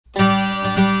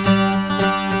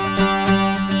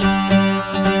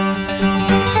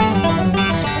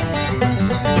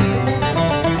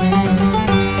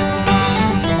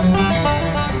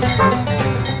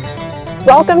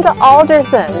Welcome to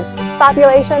Alderson.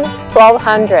 Population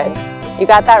 1,200. You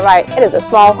got that right. It is a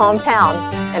small hometown,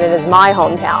 and it is my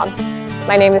hometown.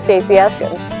 My name is Stacy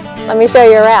Eskins. Let me show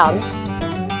you around.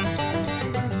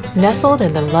 Nestled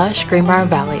in the lush Greenbrier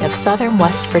Valley of southern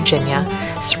West Virginia,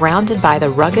 surrounded by the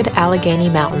rugged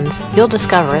Allegheny Mountains, you'll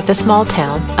discover the small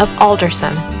town of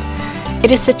Alderson.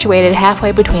 It is situated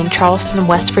halfway between Charleston,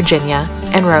 West Virginia,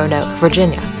 and Roanoke,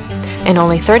 Virginia, and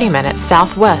only 30 minutes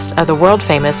southwest of the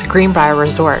world-famous Greenbrier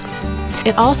Resort.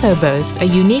 It also boasts a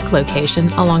unique location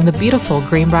along the beautiful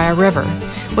Greenbrier River,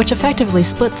 which effectively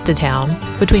splits the town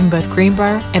between both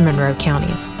Greenbrier and Monroe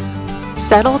Counties.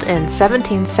 Settled in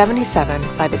 1777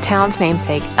 by the town's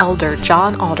namesake Elder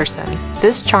John Alderson,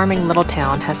 this charming little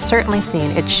town has certainly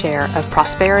seen its share of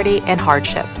prosperity and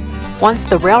hardship. Once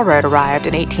the railroad arrived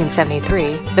in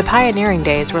 1873, the pioneering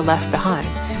days were left behind,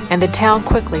 and the town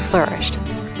quickly flourished.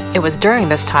 It was during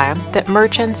this time that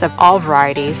merchants of all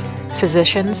varieties,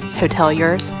 physicians,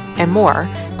 hoteliers, and more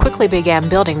quickly began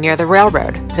building near the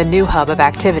railroad, the new hub of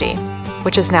activity,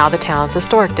 which is now the town's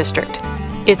historic district.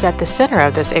 It's at the center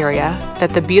of this area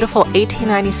that the beautiful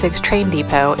 1896 train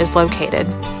depot is located,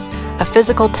 a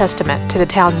physical testament to the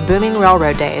town's booming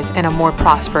railroad days in a more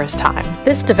prosperous time.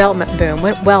 This development boom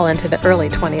went well into the early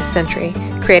 20th century,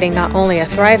 creating not only a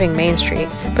thriving Main Street,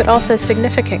 but also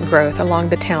significant growth along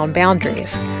the town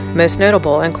boundaries. Most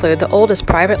notable include the oldest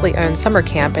privately owned summer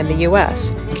camp in the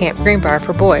U.S., Camp Greenbrier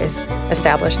for Boys,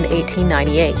 established in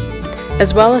 1898,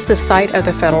 as well as the site of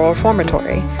the Federal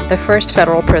Reformatory, the first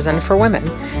federal prison for women,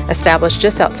 established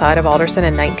just outside of Alderson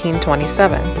in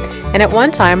 1927. And at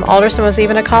one time, Alderson was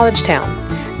even a college town.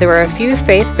 There were a few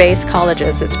faith-based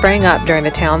colleges that sprang up during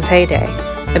the town's heyday,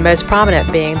 the most prominent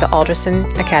being the Alderson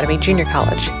Academy Junior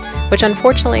College, which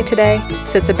unfortunately today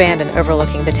sits abandoned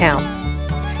overlooking the town.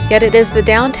 Yet it is the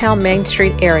downtown Main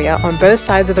Street area on both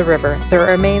sides of the river that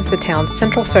remains the town's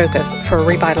central focus for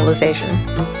revitalization.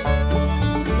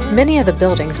 Many of the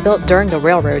buildings built during the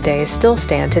railroad days still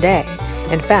stand today.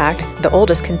 In fact, the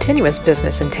oldest continuous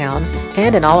business in town,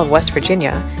 and in all of West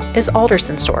Virginia, is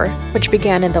Alderson Store, which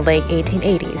began in the late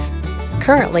 1880s.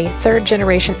 Currently,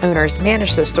 third-generation owners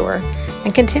manage the store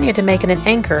and continue to make it an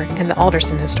anchor in the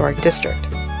Alderson Historic District.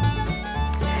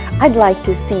 I'd like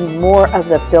to see more of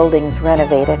the buildings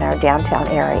renovated in our downtown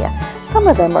area. Some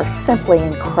of them are simply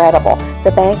incredible.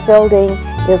 The bank building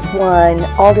is one,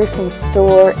 Alderson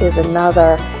Store is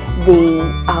another. The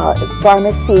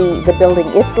pharmacy, the building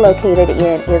it's located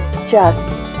in, is just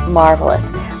marvelous.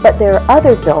 But there are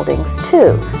other buildings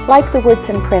too, like the Woods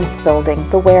and Prince building,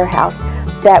 the warehouse,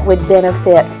 that would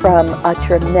benefit from a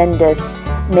tremendous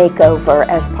makeover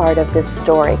as part of this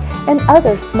story, and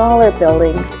other smaller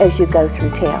buildings as you go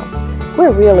through town.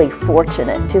 We're really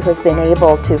fortunate to have been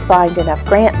able to find enough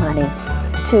grant money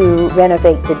to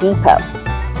renovate the depot.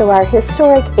 So our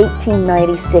historic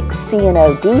 1896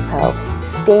 C&O depot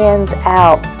stands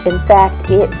out. In fact,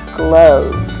 it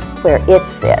glows where it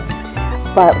sits.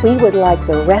 But we would like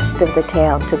the rest of the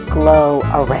town to glow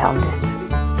around it.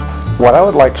 What I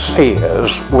would like to see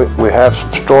is we have some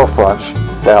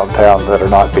storefronts downtown that are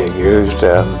not being used,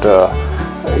 and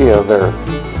you know,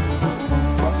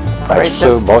 I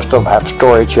assume most of them have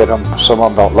storage in them. Some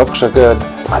of them don't look so good.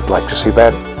 I'd like to see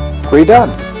that redone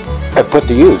and put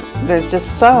to use. There's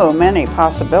just so many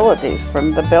possibilities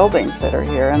from the buildings that are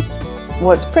here. And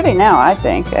what's pretty now, I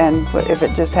think, and if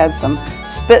it just had some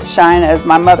spit shine, as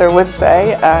my mother would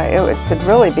say, it could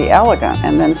really be elegant.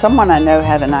 And then someone I know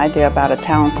had an idea about a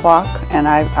town clock, and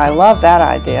I love that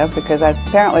idea, because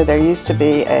apparently there used to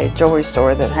be a jewelry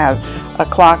store that had a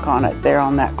clock on it there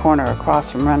on that corner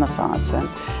across from Renaissance.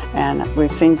 And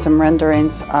we've seen some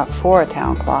renderings for a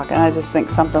town clock, and I just think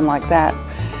something like that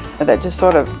just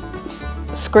sort of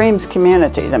screams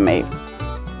community to me.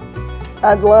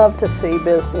 I'd love to see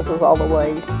businesses all the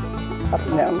way up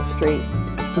and down the street.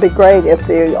 It'd be great if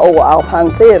the old Alpine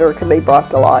Theater could be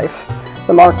brought to life.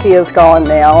 The marquee is gone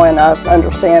now, and I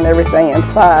understand everything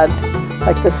inside,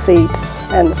 like the seats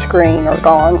and the screen, are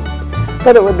gone.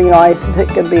 But it would be nice if it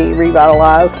could be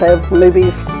revitalized, have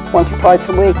movies once or twice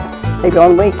a week, maybe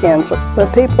on weekends.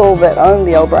 The people that own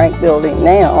the old bank building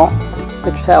now,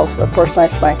 which houses the First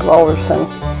National Bank of Alderson,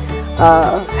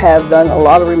 have done a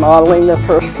lot of remodeling. The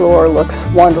first floor looks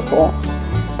wonderful.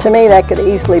 To me, that could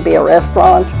easily be a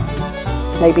restaurant,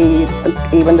 maybe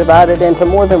even divided into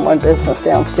more than one business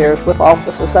downstairs with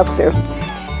offices upstairs.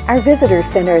 Our visitor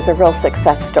center is a real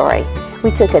success story. We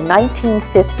took a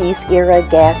 1950s era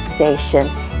gas station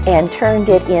and turned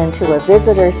it into a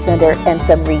visitor center and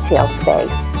some retail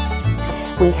space.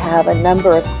 We have a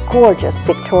number of gorgeous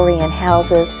Victorian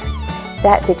houses.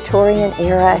 That Victorian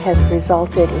era has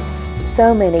resulted in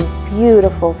so many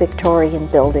beautiful Victorian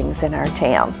buildings in our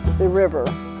town. The river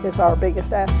is our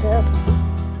biggest asset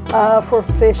for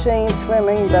fishing,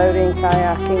 swimming, boating,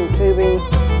 kayaking, tubing.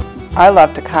 I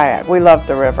love to kayak. We love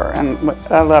the river, and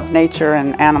I love nature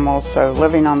and animals, so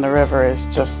living on the river is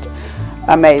just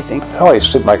amazing. It always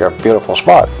seemed like a beautiful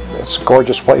spot. It's a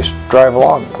gorgeous place to drive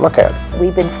along, look at.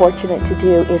 We've been fortunate to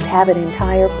do is have an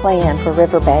entire plan for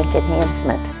riverbank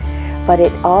enhancement. But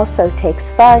it also takes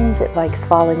funds, it takes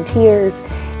volunteers,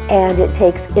 and it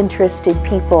takes interested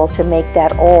people to make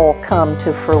that all come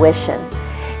to fruition.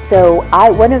 So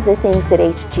one of the things that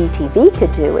HGTV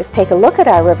could do is take a look at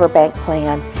our riverbank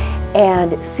plan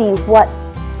and see what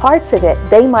parts of it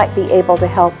they might be able to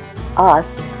help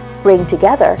us bring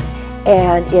together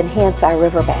and enhance our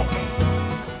riverbank.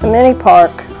 The mini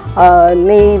park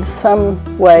needs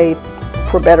some way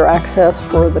for better access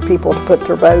for the people to put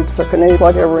their boats, their canoes,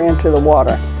 whatever into the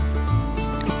water.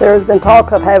 There has been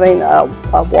talk of having a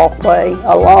walkway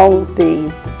along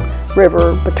the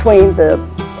river between the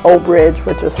old bridge,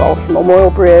 which is Alderson Memorial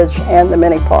Bridge, and the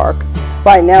mini park.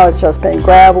 Right now it's just been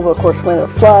gravel, but of course when it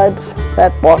floods,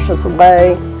 that washes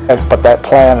away. But that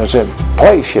plan is in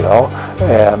place, you know,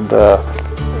 and a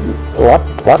lot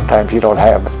of times you don't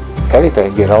have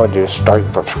anything, you know, and you're just starting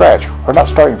from scratch. We're not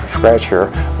starting from scratch here.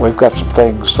 We've got some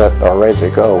things that are ready to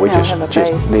go. We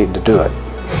just need to do it,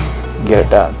 get it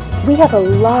done. We have a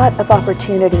lot of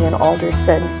opportunity in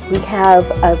Alderson. We have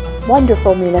a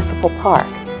wonderful municipal park.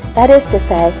 That is to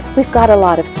say, we've got a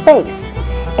lot of space,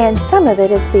 and some of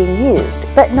it is being used,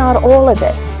 but not all of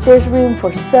it. There's room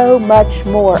for so much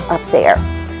more up there.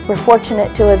 We're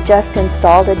fortunate to have just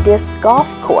installed a disc golf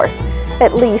course,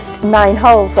 at least 9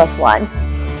 holes of one.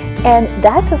 And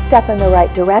that's a step in the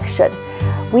right direction.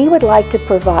 We would like to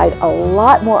provide a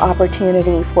lot more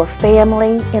opportunity for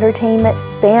family entertainment,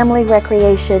 family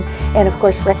recreation, and of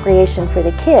course recreation for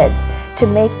the kids to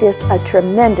make this a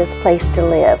tremendous place to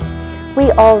live. We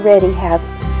already have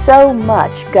so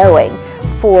much going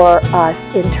for us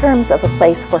in terms of a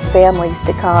place for families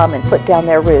to come and put down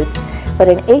their roots, but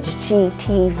an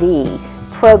HGTV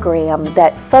program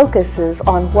that focuses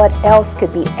on what else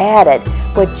could be added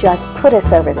would just put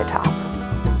us over the top.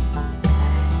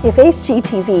 If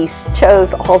HGTV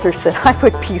chose Alderson, I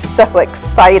would be so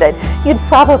excited. You'd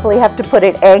probably have to put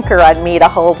an anchor on me to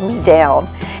hold me down.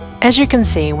 As you can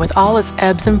see, with all its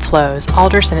ebbs and flows,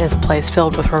 Alderson is a place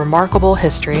filled with remarkable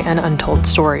history and untold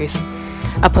stories.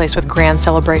 A place with grand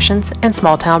celebrations and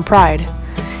small town pride.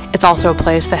 It's also a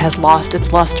place that has lost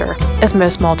its luster, as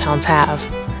most small towns have.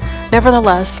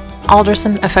 Nevertheless,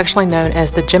 Alderson, affectionately known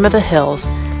as the Gem of the Hills,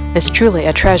 is truly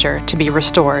a treasure to be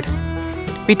restored.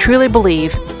 We truly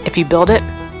believe if you build it,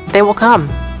 they will come.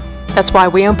 That's why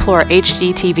we implore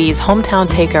HGTV's Hometown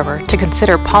Takeover to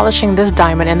consider polishing this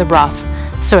diamond in the rough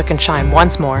so it can shine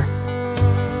once more.